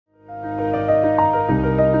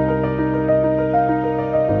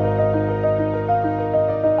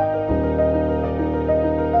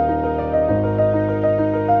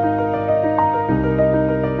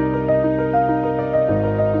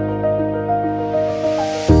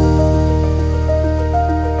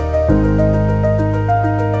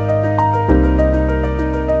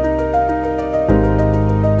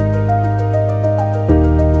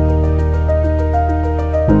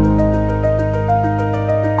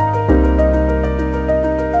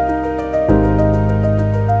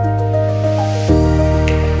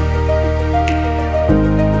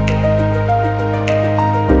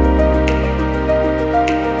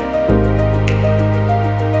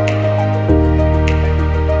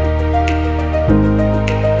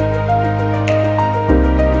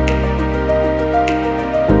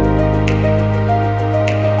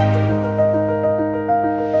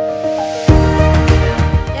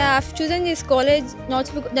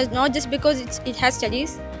not just because it has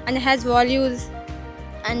studies and it has values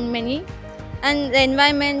and many, and the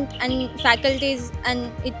environment and faculties,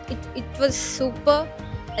 and it was super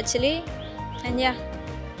actually, and yeah,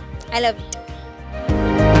 I love it.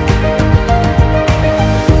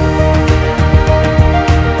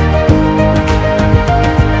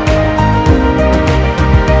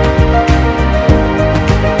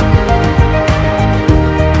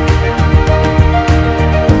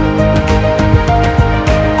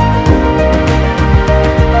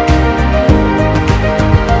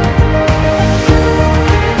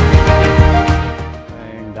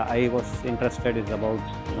 I was interested is about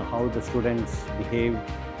how the students behave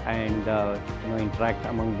and interact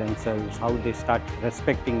among themselves, how they start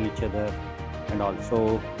respecting each other, and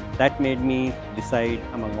also that made me decide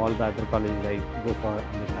among all the other colleges I go for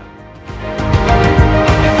Amrita.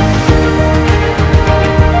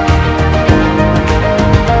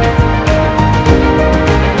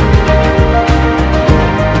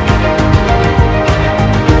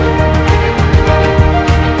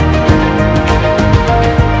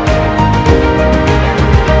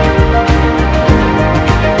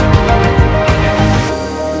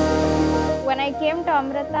 When I came to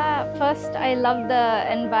Amrita, first I loved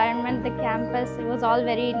the environment, the campus. It was all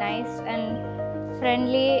very nice and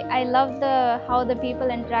friendly. I loved how the people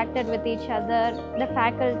interacted with each other, the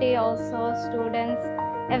faculty also, students.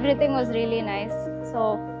 Everything was really nice.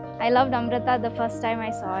 So I loved Amrita the first time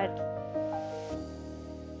I saw it.